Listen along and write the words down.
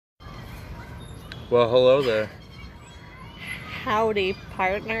Well, hello there. Howdy,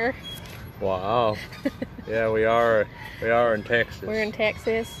 partner. Wow. Yeah, we are in Texas. We're in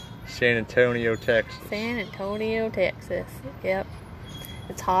Texas. San Antonio, Texas. San Antonio, Texas. Yep.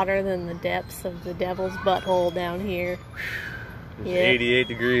 It's hotter than the depths of the devil's butthole down here. It was 88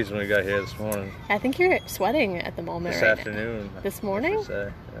 degrees when we got here this morning. I think you're sweating at the moment. This right afternoon. Now. This morning? Yeah.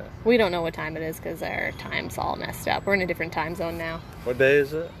 We don't know what time it is because our time's all messed up. We're in a different time zone now. What day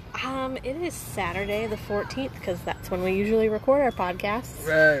is it? It is Saturday the 14th because that's when we usually record our podcasts.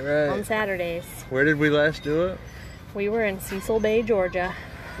 Right. On Saturdays. Where did we last do it? We were in Cecil Bay, Georgia.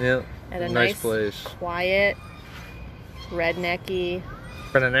 Yeah. At a nice place. Quiet, rednecky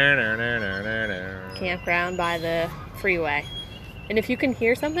campground by the freeway. And if you can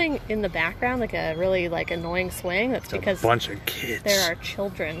hear something in the background, like a really annoying swing, that's because a bunch of kids. There are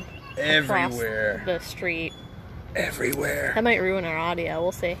children everywhere. Across the street. Everywhere. That might ruin our audio.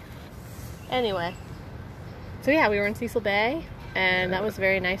 We'll see. Anyway, so yeah, we were in Cecil Bay, and that was a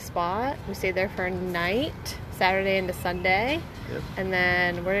very nice spot. We stayed there for a night, Saturday into Sunday. Yep. And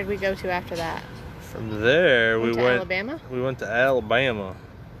then where did we go to after that? From there, we went to Alabama. We went to Alabama.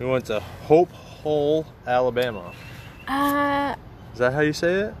 We went to Hope Hull, Alabama. Is that how you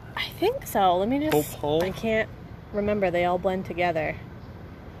say it? I think so. Let me just... Hope Hull? I can't remember. They all blend together.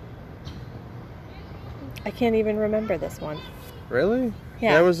 I can't even remember this one. Really?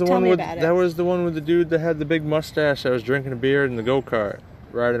 Yeah, that was the tell one me with about it. That was the one with the dude that had the big mustache that was drinking a beer in the go-kart,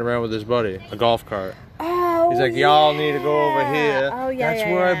 riding around with his buddy, a golf cart. Oh, he's like, y'all need to go over here. Oh, yeah,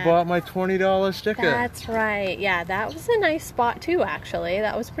 That's where I bought my $20 sticker. That's right. Yeah, that was a nice spot too, actually.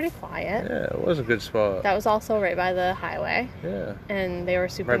 That was pretty quiet. Yeah, it was a good spot. That was also right by the highway. Yeah. And they were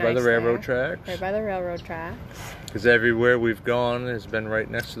super nice Right by the railroad there. tracks. Right by the railroad tracks. Because everywhere we've gone has been right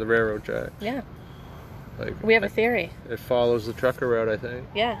next to the railroad tracks. Yeah. We have a theory. It follows the trucker route, I think.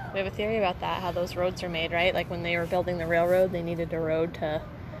 Yeah, we have a theory about that, how those roads are made, right? Like when they were building the railroad, they needed a road to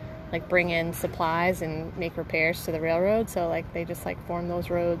bring in supplies and make repairs to the railroad. So they just form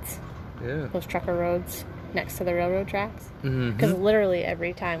those roads, those trucker roads next to the railroad tracks. Because literally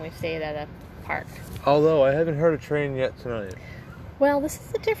every time we've stayed at a park. Although I haven't heard a train yet tonight. Well, this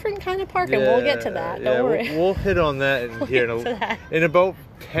is a different kind of park, and we'll get to that. Don't worry. We'll hit on that in about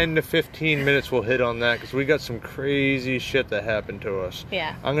 10 to 15 minutes. We'll hit on that because we got some crazy shit that happened to us.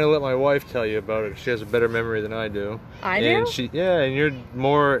 Yeah. I'm gonna let my wife tell you about it. She has a better memory than I do. I do. And you're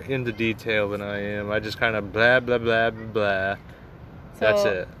more into detail than I am. I just kind of blah blah blah blah. That's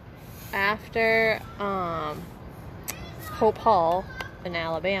it. After Hope Hull in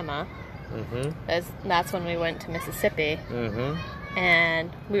Alabama, that's when we went to Mississippi.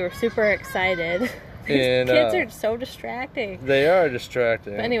 And we were super excited. These kids are so distracting. They are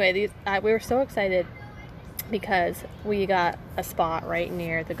distracting. But anyway, we were so excited because we got a spot right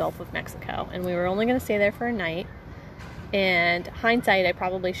near the Gulf of Mexico. And we were only going to stay there for a night. And hindsight, I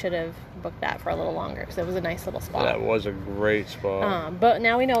probably should have booked that for a little longer because it was a nice little spot. That was a great spot. But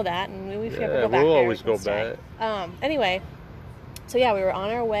now we know that, and we should ever go back we'll there. Always go back. Anyway, so yeah, we were on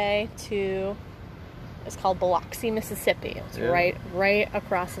our way to... It's called Biloxi, Mississippi. It's right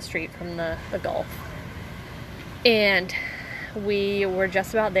across the street from the Gulf. And we were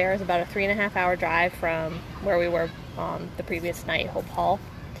just about there. It was about a 3.5 hour drive from where we were the previous night, Hope Hull.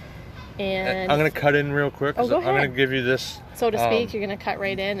 And I'm going to cut in real quick. Go ahead. I'm going to give you this. So to speak, you're going to cut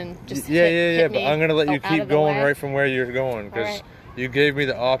right in and just hit me. But I'm going to let you keep going right from where you're going because you gave me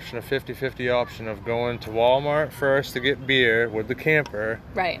the option, a 50-50 option of going to Walmart first to get beer with the camper.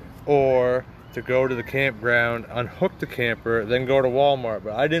 Right. Or to go to the campground, unhook the camper, then go to Walmart.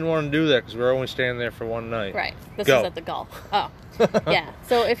 But I didn't want to do that because we're only staying there for one night. Right. This is at the Gulf. Oh. Yeah.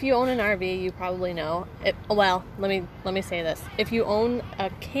 So if you own an RV, you probably know it. Well, let me say this. If you own a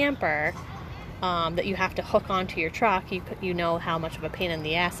camper that you have to hook onto your truck, you know how much of a pain in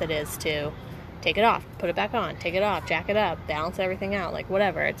the ass it is to take it off, put it back on, take it off, jack it up, balance everything out,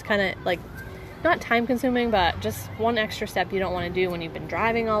 whatever. It's kind of not time consuming, but just one extra step you don't want to do when you've been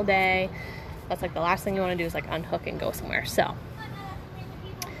driving all day. That's the last thing you want to do is unhook and go somewhere. So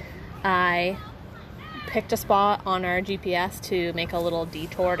I picked a spot on our GPS to make a little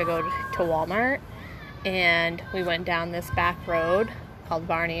detour to go to Walmart, and we went down this back road called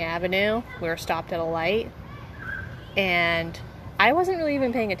Varney Avenue. We were stopped at a light, and I wasn't really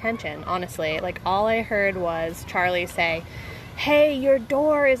even paying attention, honestly. All I heard was Charlie say, "Hey, your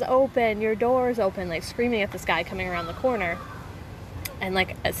door is open, your door is open," screaming at this guy coming around the corner. And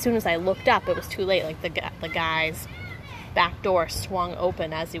as soon as I looked up, it was too late. The guy's back door swung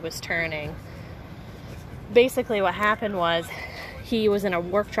open as he was turning. Basically what happened was he was in a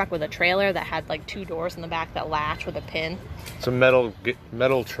work truck with a trailer that had like 2 doors in the back that latch with a pin. It's a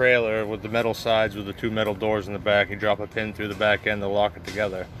metal trailer with the metal sides with the 2 metal doors in the back. You drop a pin through the back end to lock it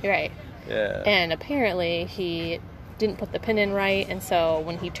together. Right. Yeah. And apparently he didn't put the pin in right, and so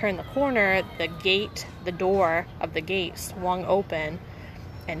when he turned the corner, the door of the gate swung open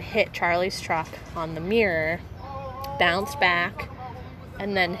and hit Charlie's truck on the mirror, bounced back,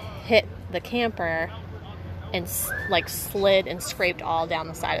 and then hit the camper and like slid and scraped all down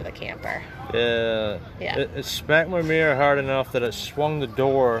the side of the camper. Yeah. Yeah. It smacked my mirror hard enough that it swung the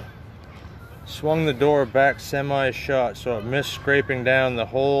door back semi-shut, so it missed scraping down the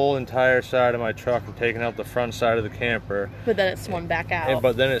whole entire side of my truck and taking out the front side of the camper. But then it swung back out.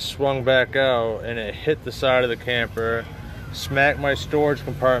 But then it swung back out, and it hit the side of the camper, smacked my storage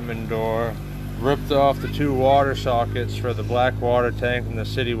compartment door, ripped off the 2 water sockets for the black water tank and the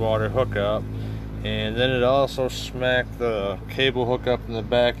city water hookup, and then it also smacked the cable hookup in the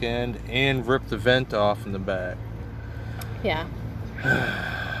back end and ripped the vent off in the back. Yeah.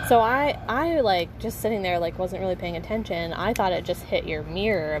 So I like just sitting there, like wasn't really paying attention. I thought it just hit your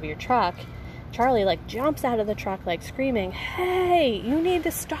mirror of your truck. Charlie like jumps out of the truck like screaming, "Hey, you need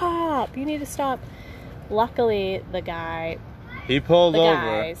to stop! You need to stop!" Luckily, the guys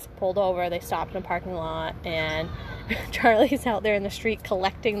pulled over. They stopped in a parking lot, and Charlie's out there in the street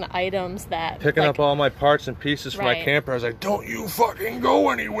collecting the items picking up all my parts and pieces for my camper. I was like, "Don't you fucking go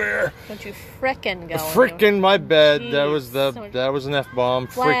anywhere! Don't you frickin' go!" Frickin' my bed. Jeez. That was an F-bomb.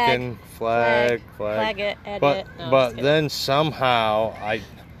 Frickin' flag. It. Edit. But then somehow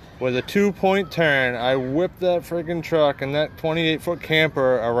with a 2-point turn, I whipped that freaking truck and that 28-foot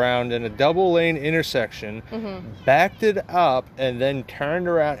camper around in a double-lane intersection, backed it up, and then turned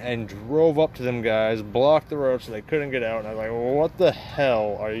around and drove up to them guys, blocked the road so they couldn't get out. And I was like, "What the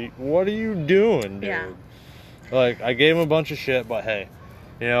hell what are you doing, dude?" Yeah. Like, I gave him a bunch of shit, but hey,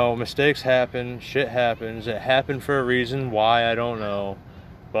 you know, mistakes happen, shit happens. It happened for a reason. Why, I don't know.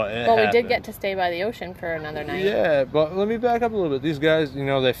 But we did get to stay by the ocean for another night. Yeah, but let me back up a little bit. These guys, you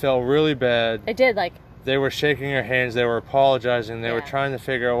know, they felt really bad. They did, like... They were shaking their hands. They were apologizing. They were trying to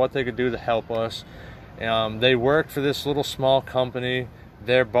figure out what they could do to help us. They worked for this little small company.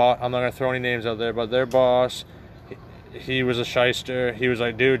 Their boss, I'm not going to throw any names out there, but their boss, he was a shyster. He was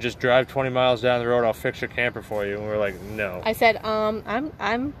like, "Dude, just drive 20 miles down the road. I'll fix your camper for you." And we were like, "No." I said,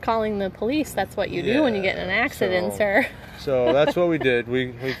 I'm calling the police. That's what you do when you get in an accident, sir. So that's what we did.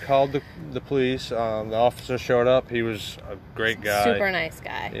 We called the police. The officer showed up. He was a great guy. Super nice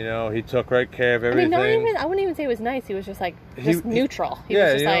guy. You know, he took right care of everything. I wouldn't even say he was nice. He was just like, neutral. He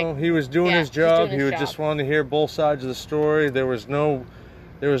was just like, he was doing his job. He just wanted to hear both sides of the story. There was no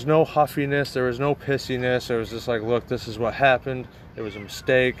huffiness. There was no pissiness. It was just like, "Look, this is what happened. It was a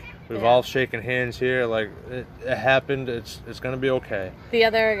mistake. We've all shaken hands here. Like, it happened. It's going to be okay." The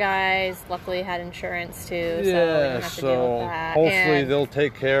other guys luckily had insurance too, so we didn't have to deal with that. Hopefully they'll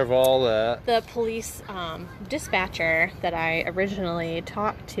take care of all that. The police dispatcher that I originally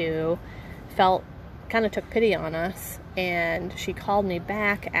talked to kind of took pity on us, and she called me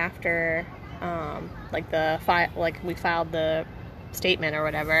back after we filed the statement or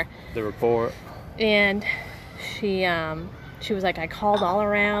whatever, the report, and she was like, "I called all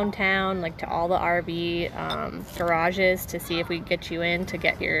around town, like to all the RV garages to see if we could get you in to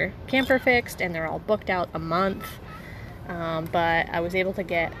get your camper fixed, and they're all booked out a month, but I was able to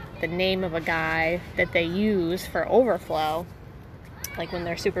get the name of a guy that they use for overflow, like when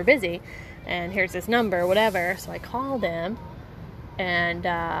they're super busy, and here's his number, whatever." So I called him, and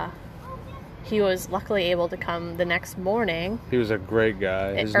he was luckily able to come the next morning. He was a great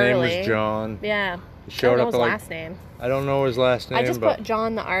guy. His name was John. Yeah. He showed up his last name. I don't know his last name. I just put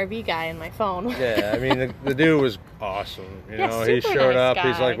John the RV guy in my phone. Yeah, I mean, the dude was awesome. You know, he super showed nice up.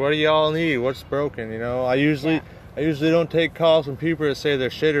 guy. He's like, "What do y'all need? What's broken?" You know, I usually don't take calls from people that say their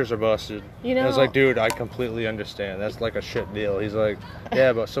shitters are busted. You know, I was like, "Dude, I completely understand. That's like a shit deal." He's like,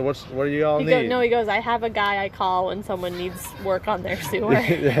 "Yeah, but so what do y'all need?" He goes, "I have a guy I call when someone needs work on their sewer."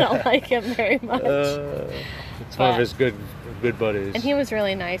 I don't like him very much. It's one of his good buddies. And he was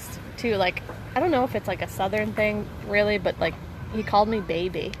really nice too. Like, I don't know if it's like a southern thing really, but like he called me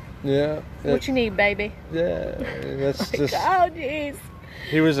baby. Yeah. What you need, baby? Yeah. That's just. Oh, jeez.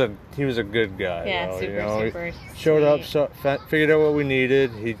 He was a good guy. Yeah, though, super He showed up, figured out what we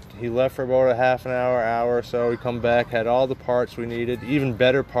needed. He left for about a half an hour or so. We come back, had all the parts we needed, even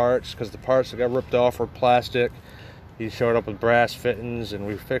better parts, because the parts that got ripped off were plastic. He showed up with brass fittings, and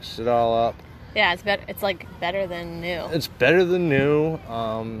we fixed it all up. Yeah, it's better. It's like better than new. It's better than new.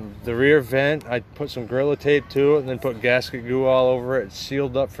 The rear vent, I put some Gorilla Tape to it, and then put gasket goo all over it. It's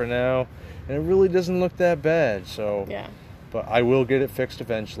sealed up for now, and it really doesn't look that bad. So yeah. but I will get it fixed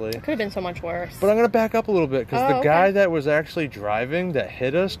eventually. It could have been so much worse. But I'm going to back up a little bit because the okay. guy that was actually driving that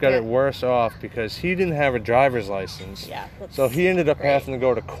hit us got it worse off because he didn't have a driver's license. Yeah. So he ended up having to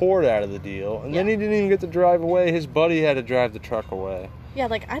go to court out of the deal. And then he didn't even get to drive away. His buddy had to drive the truck away. Yeah,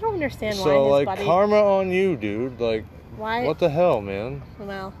 like, I don't understand why so, his like, buddy... karma on you, dude. Like, why? What the hell, man?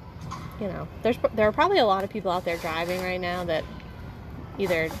 Well, you know, there are probably a lot of people out there driving right now that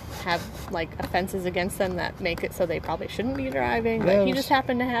either have, like, offenses against them that make it so they probably shouldn't be driving. But he just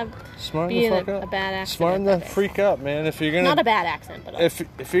happened to be in a bad accident. Smart to freak up, man. If you're gonna not a bad accident, but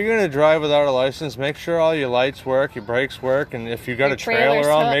if you're gonna drive without a license, make sure all your lights work, your brakes work, and if you got a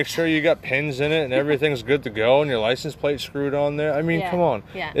trailer on, make sure you got pins in it and everything's good to go and your license plate's screwed on there. I mean, come on.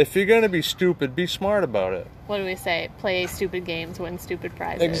 Yeah. If you're gonna be stupid, be smart about it. What do we say? Play stupid games, win stupid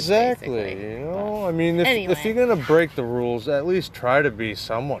prizes. Exactly. Basically. You know, I mean, if you're gonna break the rules, at least try to be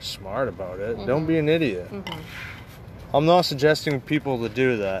somewhat smart about it. Mm-hmm. Don't be an idiot. Mm-hmm. I'm not suggesting people to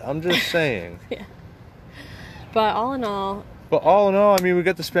do that. I'm just saying. Yeah. But all in all, I mean, we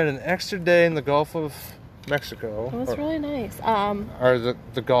got to spend an extra day in the Gulf of Mexico. It was really nice. Or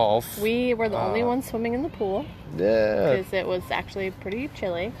the Gulf. We were the only ones swimming in the pool. Yeah. Because it was actually pretty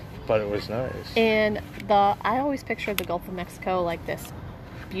chilly. But it was nice. And I always pictured the Gulf of Mexico like this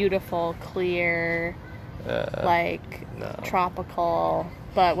beautiful, clear, tropical.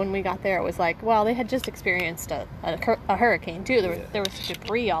 But when we got there, it was like, well, they had just experienced a hurricane too. There was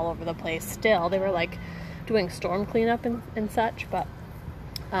debris all over the place. Still, they were like doing storm cleanup and such. But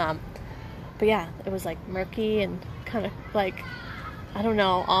yeah, it was like murky and kind of like, I don't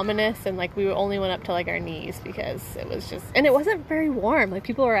know, ominous, and like we only went up to like our knees because it was just, and it wasn't very warm. Like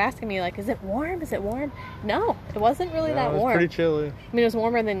people were asking me, like, is it warm? Is it warm? No, it wasn't really that warm. It was pretty chilly. I mean, it was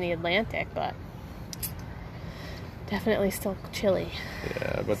warmer than the Atlantic, but definitely still chilly.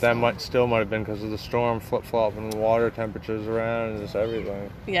 Yeah, but that might have been because of the storm flip-flopping the water temperatures around and just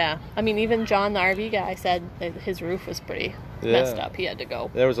everything. Yeah, I mean, even John, the RV guy, said that his roof was pretty messed up. He had to go.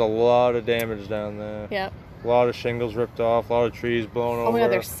 There was a lot of damage down there. Yep. A lot of shingles ripped off, a lot of trees blown over. Oh my God,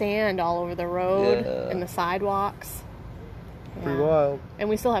 there's sand all over the road and the sidewalks. Pretty wild. And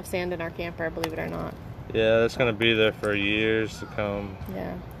we still have sand in our camper, believe it or not. Yeah, that's going to be there for years to come.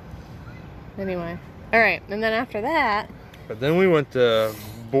 Yeah. Anyway. All right, and then after that... But then we went to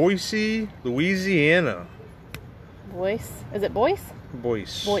Boise, Louisiana. Boise? Is it Boise?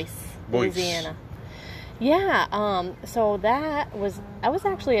 Boise. Louisiana. Yeah, so that was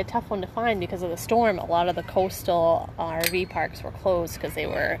actually a tough one to find because of the storm. A lot of the coastal RV parks were closed because they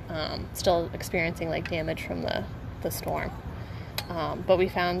were still experiencing like damage from the storm. But we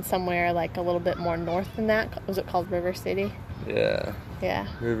found somewhere like a little bit more north than that. Was it called River City? Yeah. Yeah.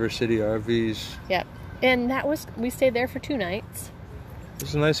 River City RVs. Yep. And we stayed there for 2 nights. It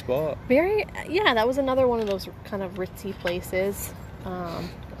was a nice spot. That was another one of those kind of ritzy places.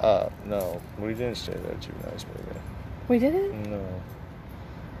 No, we didn't stay there 2 nights, maybe. We didn't? No.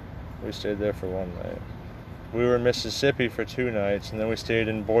 We stayed there for 1 night. We were in Mississippi for 2 nights, and then we stayed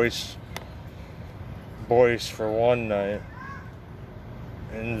in Boise for 1 night.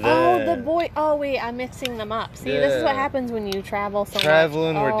 And then, wait, I'm mixing them up. See, this is what happens when you travel so much.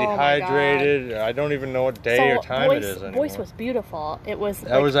 We're dehydrated. I don't even know what day or time it is anymore. Boise was beautiful. It was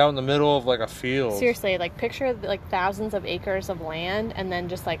was out in the middle of like a field. Seriously, like picture like thousands of acres of land and then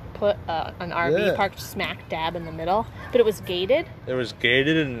just like put an RV parked smack dab in the middle. But it was gated. It was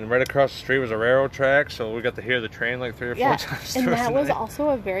gated, and right across the street was a railroad track, so we got to hear the train like 3 or 4 times. And that was also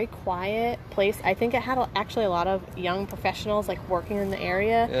a very quiet place. I think it had actually a lot of young professionals like working in the area.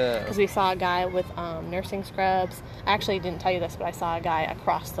 Because we saw a guy with nursing scrubs. I actually didn't tell you this, but I saw a guy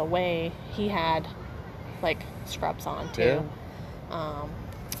across the way. He had like scrubs on too.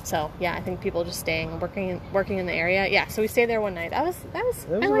 So yeah, I think people just working in the area. Yeah, so we stayed there 1 night. That was I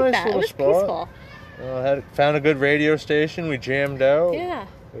like that. It was peaceful. Found a good radio station. We jammed out. Yeah,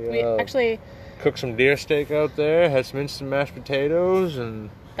 we actually cooked some deer steak out there. Had some instant mashed potatoes,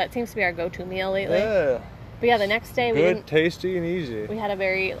 and that seems to be our go-to meal lately. Yeah. But yeah, the next day tasty and easy. We had a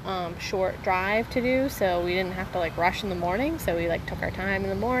very short drive to do, so we didn't have to like rush in the morning. So we like took our time in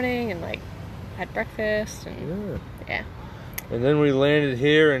the morning and like had breakfast and yeah. And then we landed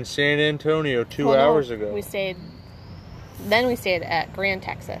here in San Antonio 2 hours ago. We stayed at Grand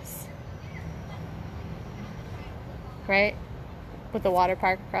Texas, right, with the water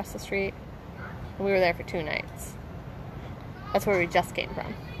park across the street. And we were there for 2 nights. That's where we just came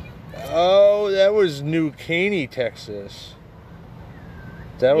from. Oh, that was New Caney, Texas.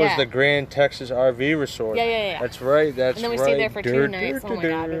 That was the Grand Texas RV Resort. Yeah. That's right. And then we stayed there for 2 nights. Oh my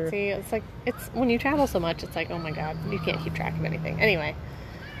God! And see, it's when you travel so much, it's like, oh my God, you can't keep track of anything. Anyway,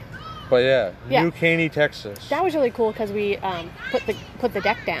 But yeah, Yeah. New Caney, Texas. That was really cool because we put the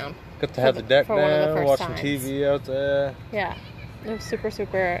deck down. Got to have the deck for one of the down, first watching times. TV out there. Yeah, it was super,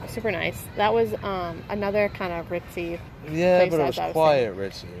 super, super nice. That was another kind of ritzy. Yeah, place but it as was I was quiet,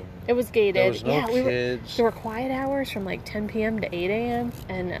 Ritzy. It was gated. There was no yeah, kids. There were quiet hours from like 10 p.m. to 8 a.m.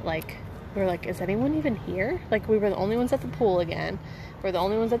 and like we were like, is anyone even here? Like we were the only ones at the pool again. We're the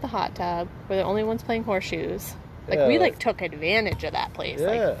only ones at the hot tub. We're the only ones playing horseshoes. Like Yeah, we like- took advantage of that place. Yeah.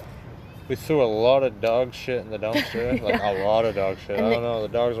 Like, We threw a lot of dog shit in the dumpster. Like a lot of dog shit. And I they- don't know. The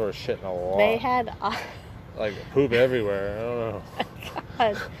dogs were shitting a lot. they had. Like poop everywhere. I don't know.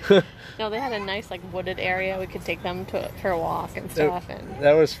 God. No, they had a nice like wooded area. We could take them for a walk and stuff. And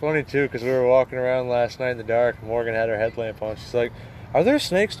That was funny too because we were walking around last night in the dark. Morgan had her headlamp on. She's like, "Are there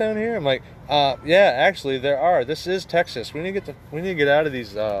snakes down here?" I'm like, yeah, actually there are. This is Texas. We need to get out of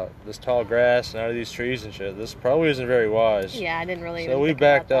these this tall grass and out of these trees and shit. This probably isn't very wise." yeah, I didn't really. So even we think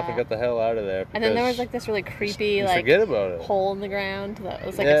backed about up and that. got the hell out of there. And then there was because like this really creepy you like forget about it. hole in the ground that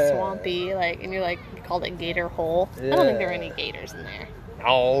was like Yeah. a swampy like, and you're like you called it Gator Hole. I don't think there were any gators in there.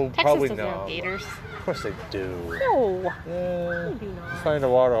 Oh, Texas probably doesn't have not. gators. Of course they do. No, Yeah. they do not. Find a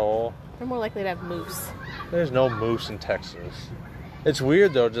water hole. They're more likely to have moose. There's no moose in Texas. It's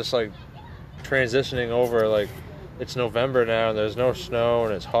weird though, just like transitioning over, like it's November now and there's no snow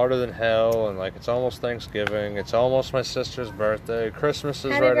and it's hotter than hell and like it's almost Thanksgiving. It's almost my sister's birthday. Christmas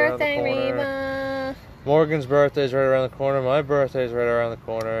is Happy right birthday, around the corner. Reba. Morgan's birthday's right around the corner. My birthday's right around the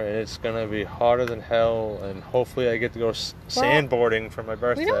corner, and it's gonna be hotter than hell. And hopefully, I get to go sandboarding for my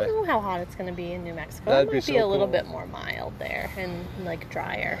birthday. We don't know how hot it's going to be in New Mexico. That'd it be might be so a little cool. bit more mild there and like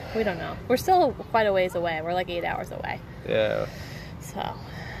drier. We don't know. We're still quite a ways away. We're like 8 hours away. Yeah, So,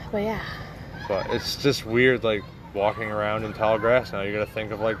 but yeah. but it's just weird, like walking around in tall grass. Now you got to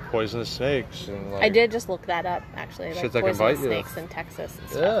think of like poisonous snakes and like I did just look that up actually. Like Shit that can poisonous bite you. snakes in Texas and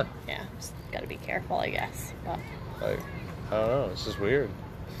stuff. Yeah. Just got to be careful, I guess. But like I don't know. It's just weird.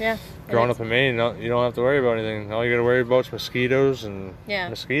 yeah. Growing And up in Maine, you don't have to worry about anything. All you got to worry about is mosquitoes and Yeah.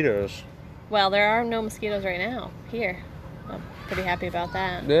 mosquitoes. well, there are no mosquitoes right now here. I'm pretty happy about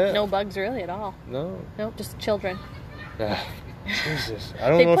that. Yeah. No bugs really at all. No. Nope, just children. Ah, Jesus. I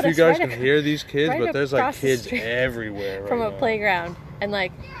don't They know if put you us guys right can hear these kids, right but there's like across the kids street everywhere right From a now. playground. And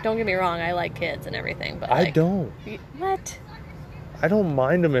like, don't get me wrong, I like kids and everything, but I like, don't. What? I don't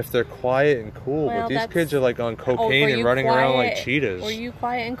mind them if they're quiet and cool, Well, but these that's- kids are like on Oh, cocaine were and you running around like quiet- cheetahs. Were you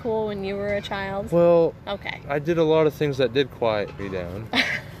quiet and cool when you were a child? Well, Okay. I did a lot of things that did quiet me down.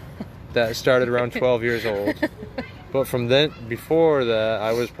 That started around 12 years old. But from then, before that,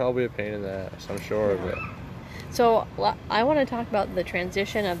 I was probably a pain in the ass. I'm sure of it. So I want to talk about the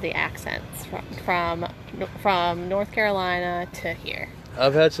transition of the accents from North Carolina to here.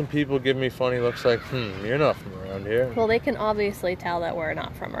 I've had some people give me funny looks like, you're not from around here. Well, they can obviously tell that we're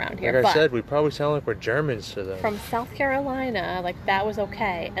not from around here. Like I but said, we probably sound like we're Germans to them. from South Carolina, like that was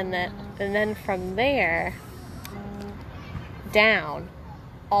okay, and then from there down,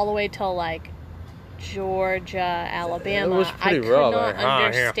 all the way till like Georgia, Alabama. It was pretty I could rough. not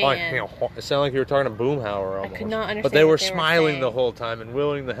understand. It sounded like you were talking to Boomhauer almost. could not understand But they what were they were smiling saying. the whole time and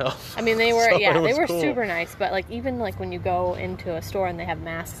willing to help. I mean, they were, So yeah, it they was were cool. super nice, but like even like when you go into a store and they have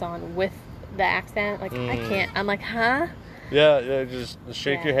masks on with the accent, like I can't. I'm like, huh? Yeah, just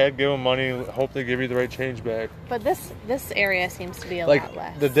shake Yeah. your head, give them money, hope they give you the right change back. But this area seems to be a Like lot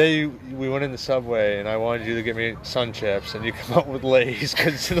less. the day we went in the subway and I wanted you to get me sun chips and you come up with Lay's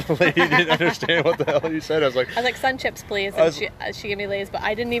because the lady didn't understand what the hell you said. I was like, I was like, sun chips, please. And she gave me Lay's, but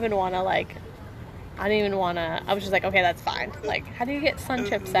I didn't even want to like. I was just like, okay, that's fine. Like, how do you get sun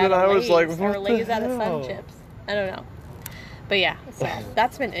chips out Then of I was Lay's like, or what the Lay's out of sun hell? chips? I don't know. But yeah, so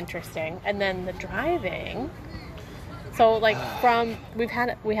that's been interesting. And then the driving. So like we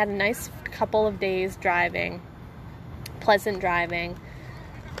had a nice couple of days driving, pleasant driving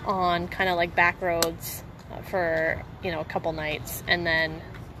on kind of like back roads for, a couple nights. And then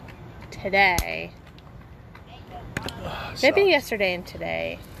today, maybe yesterday and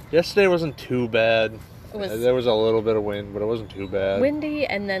today, yesterday wasn't too bad. It was- There was a little bit of wind, but it wasn't too bad. windy,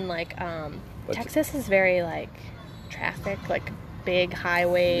 and then like But- Texas is very like traffic, like big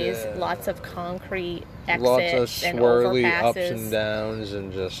highways, Yeah. lots of concrete exits Lots of and swirly overpasses, ups and downs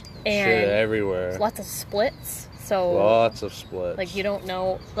and just And shit everywhere. lots of splits. So Lots of splits. like you don't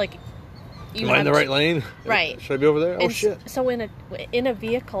know, like you Am I in the have right to- lane? Right. Should I be over there? Oh and shit. So in a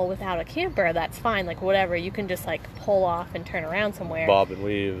vehicle without a camper, that's fine. Like whatever, you can just like pull off and turn around somewhere. Bob and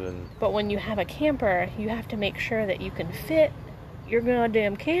weave and But when you have a camper, you have to make sure that you can fit your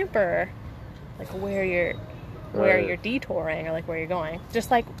goddamn camper, like where you're Right. detouring or like where you're going.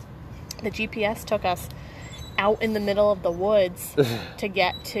 Just like the GPS took us out in the middle of the woods to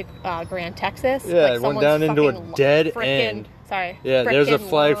get to Grand Texas. Yeah, like it went down into a dead end. Sorry. Yeah, there's a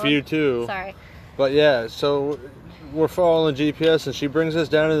flag long. for you too. Sorry. But yeah, so we're following GPS, and she brings us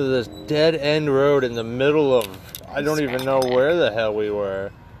down into this dead end road in the middle of, I don't even know where the hell we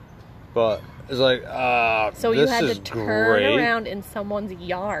were. But it's like, so this you had is to turn great. around in someone's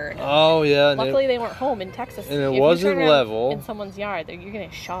yard. Oh yeah. Luckily they weren't home in Texas. And it if wasn't you turn around level. in someone's yard, you're gonna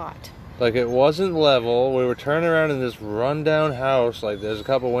get shot. Like, it wasn't level. We were turning around in this rundown house. Like, there's a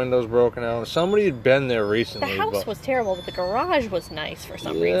couple windows broken out. Somebody had been there recently. The house was terrible, but the garage was nice for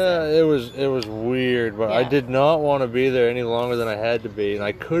some reason. Yeah, it was weird, but I did not want to be there any longer than I had to be, and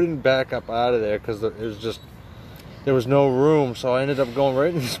I couldn't back up out of there because it was just, there was no room. So I ended up going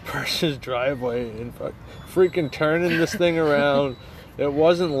right in this person's driveway and freaking turning this thing around. It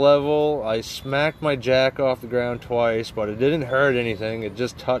wasn't level. I smacked my jack off the ground twice, but it didn't hurt anything. It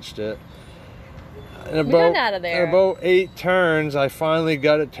just touched it. And we got out of there. In about 8 turns, I finally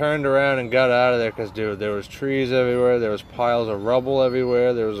got it turned around and got out of there because, dude, there was trees everywhere. There was piles of rubble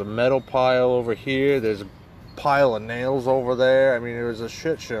everywhere. There was a metal pile over here. There's a pile of nails over there. I mean, it was a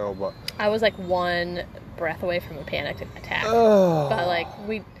shit show, but... I was like one breath away from a panic attack. Oh. But, like,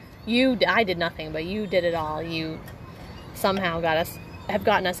 I did nothing, but you did it all. You somehow have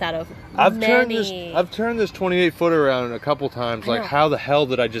gotten us out of I've many... I've turned this 28-footer around a couple times. Like, how the hell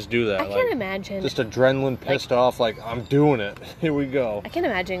did I just do that? I can't imagine. Just adrenaline pissed off. Like, I'm doing it. Here we go. I can't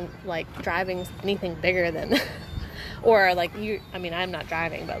imagine, like, driving anything bigger than... or, like, I mean, I'm not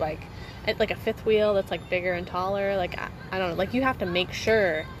driving, but, like a fifth wheel that's, like, bigger and taller. Like, I don't know. Like, you have to make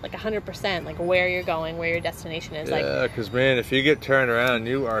sure, like, 100%, like, where you're going, where your destination is. Yeah, because, man, if you get turned around,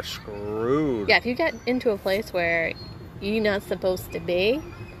 you are screwed. Yeah, if you get into a place where you're not supposed to be...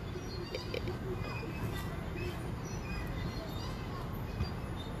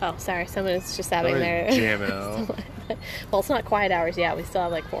 Oh, sorry, someone's just having their... jamming out. Well, it's not quiet hours yet. We still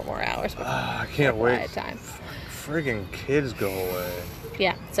have, like, 4 more hours. I can't wait. Quiet time. Friggin' kids go away.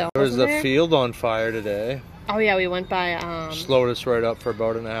 Yeah, so... There was the field on fire today. Oh, yeah, we went by... Slowed us right up for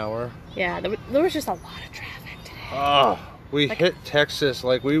about an hour. Yeah, there was just a lot of traffic today. Oh, we hit Texas.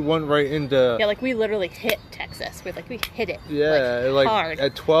 Like, we went right into... Yeah, like, we literally hit Texas. We hit it. Yeah, like hard.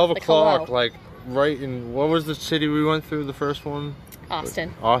 at 12 o'clock, hello. like, right in... What was the city we went through, the first one?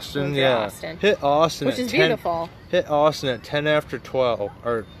 Austin. Austin, yeah. Austin. Hit Austin Which at is 10, beautiful. Hit Austin at 10 after 12.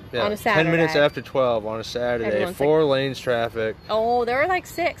 Or, yeah, on a Saturday. 10 minutes after 12 on a Saturday. Everyone's 4 lanes traffic. Oh, there were like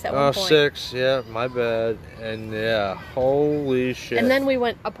 6 at one point. 6, yeah, my bad. And, yeah, holy shit. And then we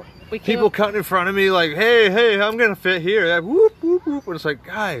went up... People cutting in front of me like, hey, I'm going to fit here. Like, whoop, whoop, whoop. And it's like,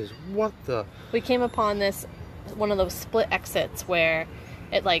 guys, what the... We came upon one of those split exits where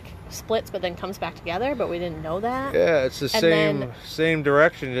it, like, splits but then comes back together, but we didn't know that. Yeah, it's the same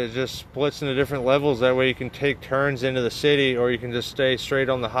direction. It just splits into different levels. That way you can take turns into the city, or you can just stay straight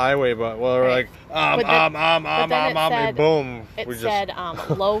on the highway. But, well, we're like, and boom. It said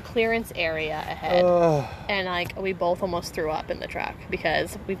low clearance area ahead. And, like, we both almost threw up in the truck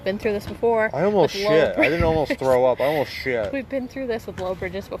because we've been through this before. I almost shit. I didn't almost throw up. I almost shit. We've been through this with low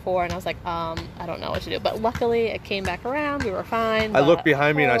bridges before, and I was like, I don't know what to do. But luckily, it came back around. We were fine. I looked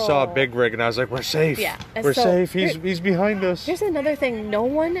behind me and I saw a big rig, and I was like, we're safe. Yeah. We're safe. He's behind us. Here's another thing. No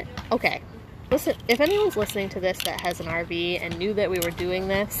one... Okay. Listen, if anyone's listening to this that has an RV and knew that we were doing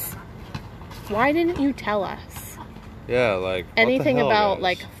this, why didn't you tell us? Yeah, like, anything what the hell, about, guys?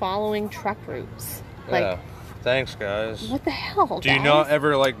 like, following truck routes. Like, yeah. Thanks, guys. What the hell, guys? Do you not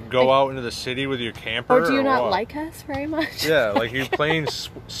ever, like, go out into the city with your camper? Or do you not what? like us very much? Yeah, like, you're playing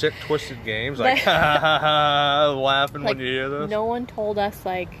sick, twisted games, like, ha ha ha ha, laughing like, when you hear this. No one told us,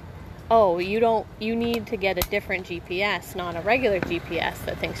 like, oh, you need to get a different GPS, not a regular GPS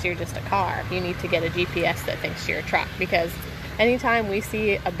that thinks you're just a car. You need to get a GPS that thinks you're a truck, because anytime we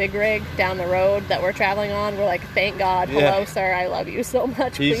see a big rig down the road that we're traveling on, we're like, thank God, hello, sir, I love you so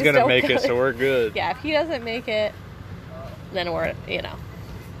much. He's going to make it, so we're good. Yeah, if he doesn't make it, then we're,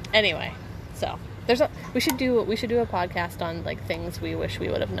 Anyway, so we should do a podcast on, like, things we wish we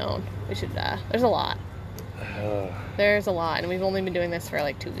would have known. We should, there's a lot. There's a lot, and we've only been doing this for,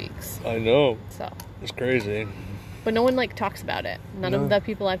 like, 2 weeks. I know. So. It's crazy. But no one, like, talks about it. None of the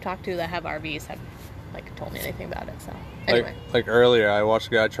people I've talked to that have RVs have, like, told me anything about it, so. Anyway. Like earlier, I watched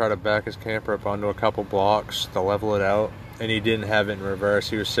a guy try to back his camper up onto a couple blocks to level it out, and he didn't have it in reverse.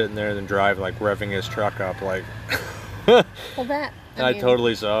 He was sitting there and then driving, like, revving his truck up, like... Well, that... I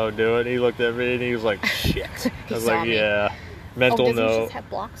totally saw him do it. He looked at me and he was like, shit. I was like, yeah. Mental note. Does he just have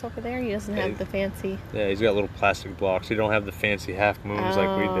blocks over there? He doesn't have the fancy... Yeah, he's got little plastic blocks. He don't have the fancy half moons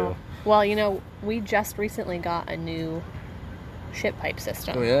like we do. Well, we just recently got a new shit pipe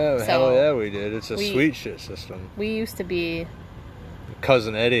system. Oh, yeah, So hell yeah, we did. It's a sweet shit system. We used to be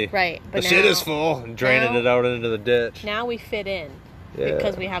Cousin Eddie. right, but the shit is full and draining it out into the ditch. Now we fit in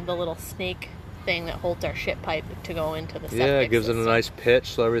because we have the little snake thing that holds our shit pipe to go into the septic it gives system. it a nice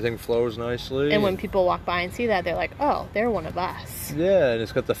pitch so everything flows nicely. And when people walk by and see that, they're like, oh, they're one of us. Yeah, and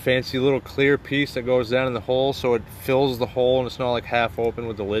it's got the fancy little clear piece that goes down in the hole, so it fills the hole and it's not like half open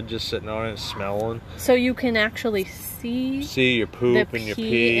with the lid just sitting on it and smelling. So you can actually see your poop the and your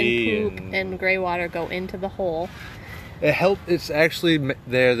pee and poop and gray water go into the hole. It's actually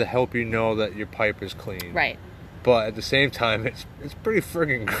there to help you know that your pipe is clean. Right. But at the same time, it's pretty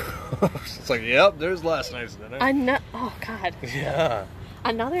friggin' gross. It's like, yep, there's last night's dinner. Oh God. Yeah.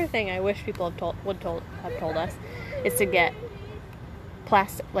 Another thing I wish people have told us is to get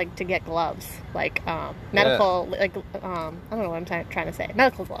plastic, like to get gloves, like medical, like I don't know what I'm trying to say,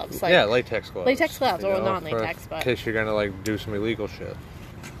 medical gloves, like latex gloves. Latex gloves, or non-latex, but in case you're gonna like do some illegal shit.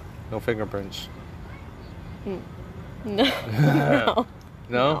 No fingerprints. No.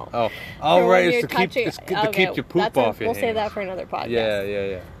 No? Oh, right. It's to keep your poop off your We'll hands. save that for another podcast.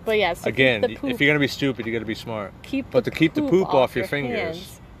 Yeah. But yes, again, if you're gonna be stupid, you gotta be smart. To keep the poop off your fingers.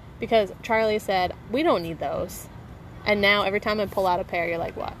 Hands, because Charlie said we don't need those, and now every time I pull out a pair, you're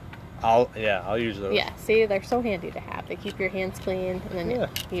like, what? I'll use those. Yeah, see, they're so handy to have. They keep your hands clean, and then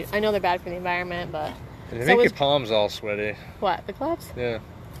I know they're bad for the environment, but and they make your palms all sweaty. What, the gloves? Yeah.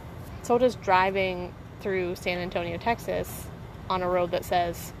 So does driving through San Antonio, Texas, on a road that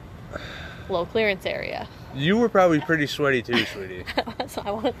says low clearance area. You were probably pretty sweaty too, sweetie. So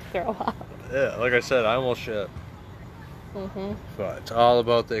I wanted to throw up. Yeah, like I said, I almost shit. But it's all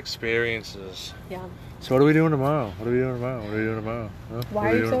about the experiences. Yeah. So what are we doing tomorrow? Huh?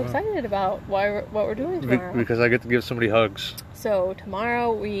 Why are you so excited about what we're doing tomorrow? Because I get to give somebody hugs. So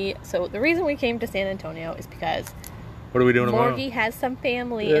tomorrow the reason we came to San Antonio is because what are we doing tomorrow? Morgie has some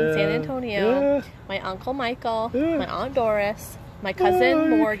family in San Antonio. Yeah. My Uncle Michael, my Aunt Doris, my cousin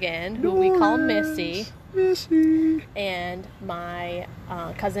Morgan, who we call Missy, and my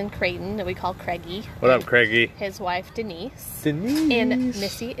cousin Creighton, that we call Craigie. What up, Craigie? His wife Denise. And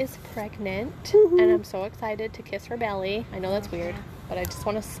Missy is pregnant, and I'm so excited to kiss her belly. I know that's weird, but I just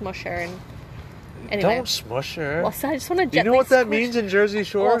want to smush her and. Anyway. Don't smush her. Well, so I just want to gently. You know what that means in Jersey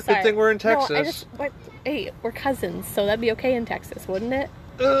Shore? Well, good thing we're in Texas. Hey, we're cousins, so that'd be okay in Texas, wouldn't it?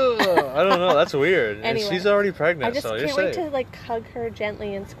 I don't know. That's weird. Anyway, she's already pregnant, I just so you're can't safe. wait to like hug her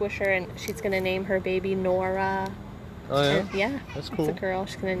gently and squish her, and she's gonna name her baby Nora. Oh yeah. Yeah. That's cool. It's a girl.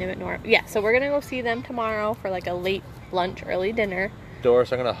 She's gonna name it Nora. Yeah. So we're gonna go see them tomorrow for like a late lunch, early dinner.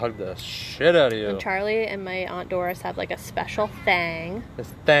 Doris, I'm gonna hug the shit out of you. And Charlie and my Aunt Doris have like a special thing. This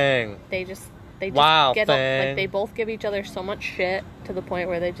thing. They just wow, get thing. like they both give each other so much shit to the point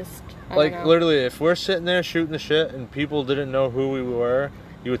where they just like literally, if we're sitting there shooting the shit and people didn't know who we were,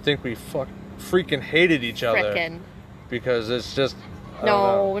 you would think we freaking hated each other. Because it's just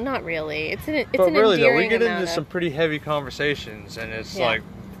no, not really. It's an really though, we endearing get into amount some pretty heavy conversations, and it's like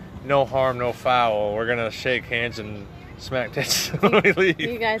no harm, no foul. We're gonna shake hands and smack tits when we leave.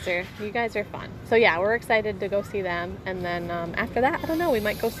 You guys are fun. So yeah, we're excited to go see them, and then after that, I don't know. We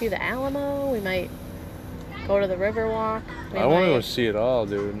might go see the Alamo. We might go to the Riverwalk. I want to go see it all,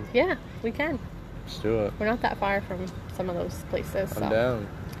 dude. Yeah, we can. Let's do it. We're not that far from some of those places. I'm down.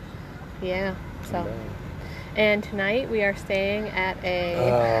 Yeah. So. And tonight we are staying at a.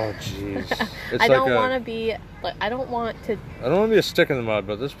 Oh jeez. I don't want to be. I don't want to be a stick in the mud,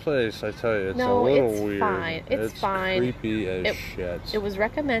 but this place, I tell you, it's a little weird. Fine. It's fine. Creepy as shit. It was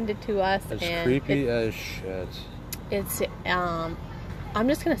recommended to us. It's creepy as shit. It's I'm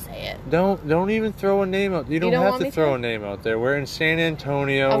just gonna say it. Don't even throw a name out. You don't have to throw a name out there. We're in San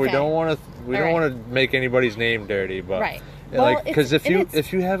Antonio. Okay. We don't want to make anybody's name dirty, but right. Like, because if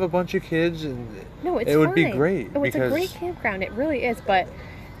you have a bunch of kids, it would be great. Oh, it's a great campground. It really is, but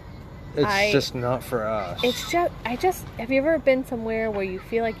it's just not for us. It's just. Have you ever been somewhere where you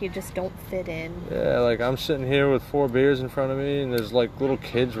feel like you just don't fit in? Yeah, like I'm sitting here with 4 beers in front of me, and there's like little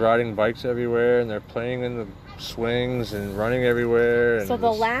kids riding bikes everywhere, and they're playing in the swings and running everywhere. And so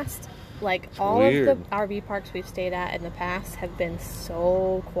the last. Like, all of the RV parks we've stayed at in the past have been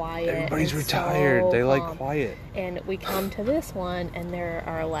so quiet. Everybody's retired. They like quiet. And we come to this one, and there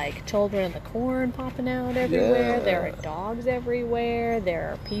are, like, children of the corn popping out everywhere. Yeah. There are dogs everywhere.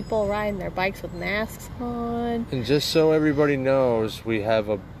 There are people riding their bikes with masks on. And just so everybody knows, we have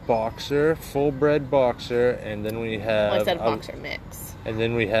a boxer, full-bred boxer, and then we have... Well, I said boxer mix. And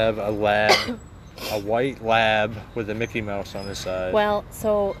then we have a lab, a white lab with a Mickey Mouse on his side. Well,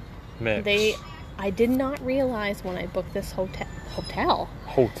 so... Mix. I did not realize when I booked this hotel.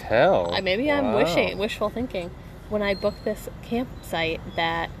 Hotel? Maybe I'm wishful thinking. when I booked this campsite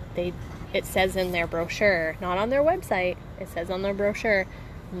that it says in their brochure, not on their website, it says on their brochure,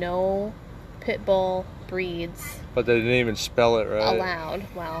 no pit bull breeds But they didn't even spell it right. allowed.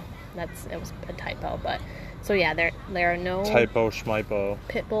 Well, it was a typo, but so yeah, there are no Typo schmipo.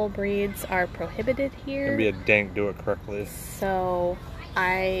 pit bull breeds are prohibited here. Can be a dank, do it correctly. So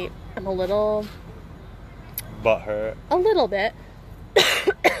I am a little Butthurt. bit.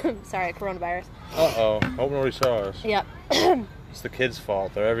 Sorry, coronavirus. Uh-oh. Hope nobody saw us. Yep. It's the kids'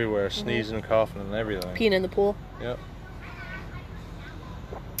 fault. They're everywhere, sneezing and coughing and everything. Peeing in the pool. Yep.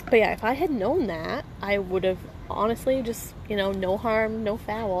 But yeah, if I had known that, I would have honestly just, no harm, no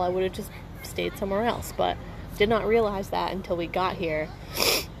foul. I would have just stayed somewhere else. But did not realize that until we got here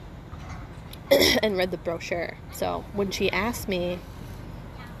and read the brochure. So when she asked me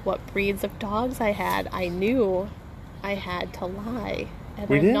what breeds of dogs I had, I knew I had to lie. And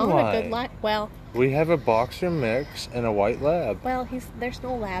We I'm didn't not lie. a good lie. Well, We have a boxer mix and a white lab. there's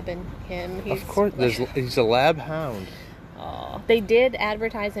no lab in him. Of course, he's a lab hound. Oh, they did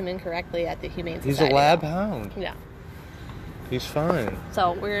advertise him incorrectly at the Humane Society. He's a lab though. hound. Yeah. He's fine.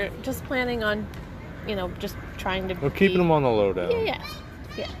 So we're just planning on, just trying to. We're keeping him on the lowdown. Yeah.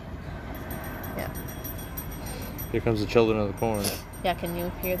 Here comes the children of the corn. Yeah. Can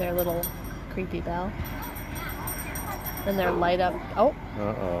you hear their little creepy bell? And their light up. Oh,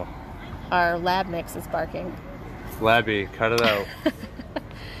 Uh-oh. our lab mix is barking. Labby, cut it out.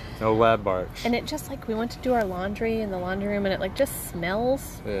 No lab barks. And it just we went to do our laundry in the laundry room, and it just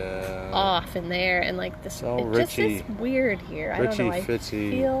smells Yeah. off in there, and this. So it just Richie. is weird here. I don't know. I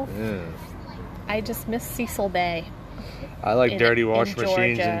Fitzy. feel. Yeah. I just miss Cecil Bay. I like in- dirty in wash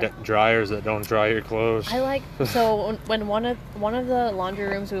machines and Georgia. dryers that don't dry your clothes. So when one of the laundry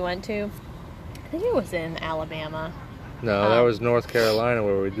rooms we went to, I think it was in Alabama. No, that was North Carolina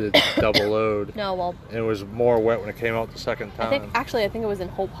where we did double load. No, well, And it was more wet when it came out the second time. I think it was in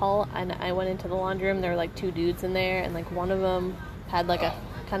Hope Hall, and I went into the laundry room. There were two dudes in there, and one of them had a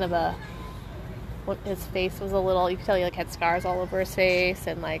kind of a. His face was a little. You could tell he had scars all over his face,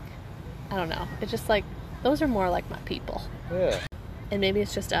 and I don't know. It's just those are more like my people. Yeah. And maybe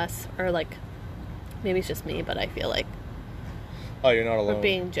it's just us, or maybe it's just me, but I feel like Oh, you're not alone. we're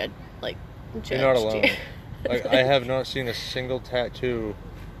being judged. You're not alone. here. I have not seen a single tattoo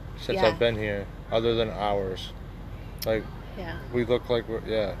since Yeah. I've been here, other than ours. Yeah. We look like we're,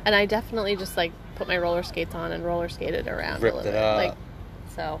 yeah. And I definitely just put my roller skates on and roller skated around Ripped a little it bit. up.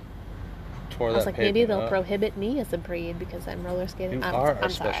 So Tore I was that maybe pavement they'll up. prohibit me as a breed because I'm roller skating. You I'm are a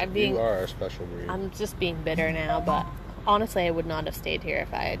sorry. special. You are a special breed. I'm just being bitter now, but honestly, I would not have stayed here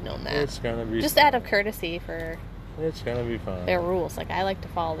if I had known that. It's gonna be Just fun. out of courtesy for It's gonna be fun. their rules. I like to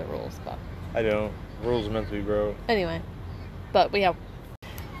follow the rules, but I don't. Rules are meant to be broke. anyway. But we have.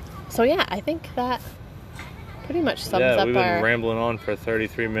 So yeah, I think that pretty much sums Yeah, up we've been our rambling on for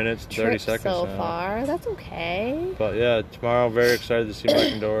 33 minutes, 30 trip seconds so now. far. That's okay. But yeah, tomorrow very excited to see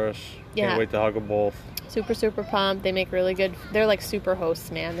Mike and Doris. Yeah. Can't wait to hug them both. Super, super pumped. They make really good. They're super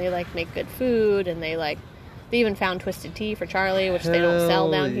hosts, man. They make good food, and they even found Twisted Tea for Charlie, which they don't sell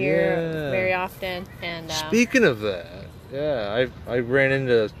Hell down here yeah. very often. And Speaking of that, yeah, I ran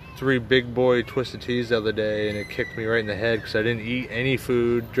into 3 big boy Twisted Teas the other day, and it kicked me right in the head because I didn't eat any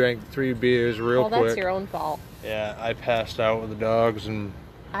food, drank 3 beers real quick. that's your own fault. Yeah, I passed out with the dogs, and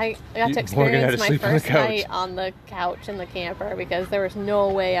I got to Morgan had to experience my sleep on the first couch. night on the couch in the camper because there was no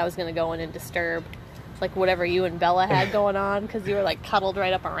way I was going to go in and disturb whatever you and Bella had going on because you were cuddled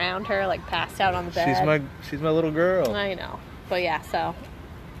right up around her, passed out on the bed. she's my little girl. I know. But yeah, so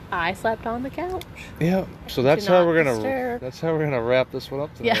I slept on the couch. Yeah, so that's Do how not we're disturb. gonna wrap this one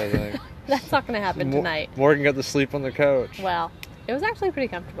up tonight. Yeah. I think. That's not going to happen tonight. Morgan got to sleep on the couch. Well, it was actually pretty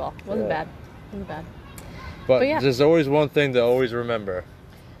comfortable. It wasn't Yeah. bad. It wasn't bad. But yeah. there's always one thing to always remember.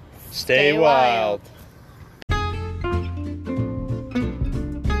 Stay Stay wild.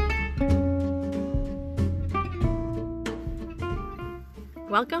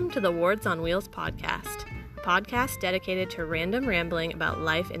 Welcome to the Wards on Wheels podcast, a podcast dedicated to random rambling about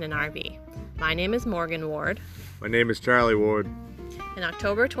life in an RV. My name is Morgan Ward. My name is Charlie Ward. In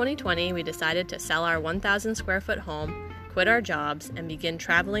October 2020, we decided to sell our 1,000 square foot home, quit our jobs, and begin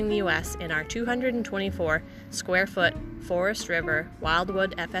traveling the U.S. in our 224 square foot Forest River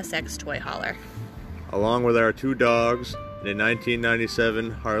Wildwood FSX toy hauler. Along with our 2 dogs and a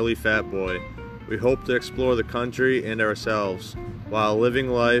 1997 Harley Fat Boy, we hope to explore the country and ourselves while living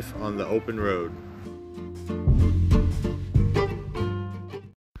life on the open road.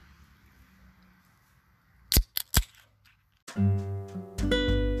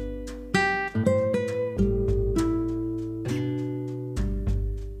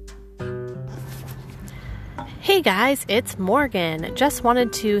 Hey guys, it's Morgan. Just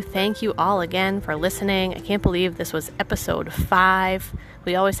wanted to thank you all again for listening. I can't believe this was episode 5.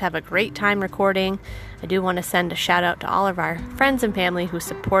 We always have a great time recording. I do want to send a shout out to all of our friends and family who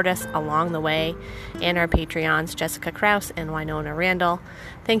support us along the way, and our Patreons, Jessica Kraus and Winona Randall.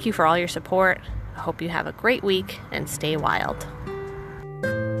 Thank you for all your support. I hope you have a great week and stay wild.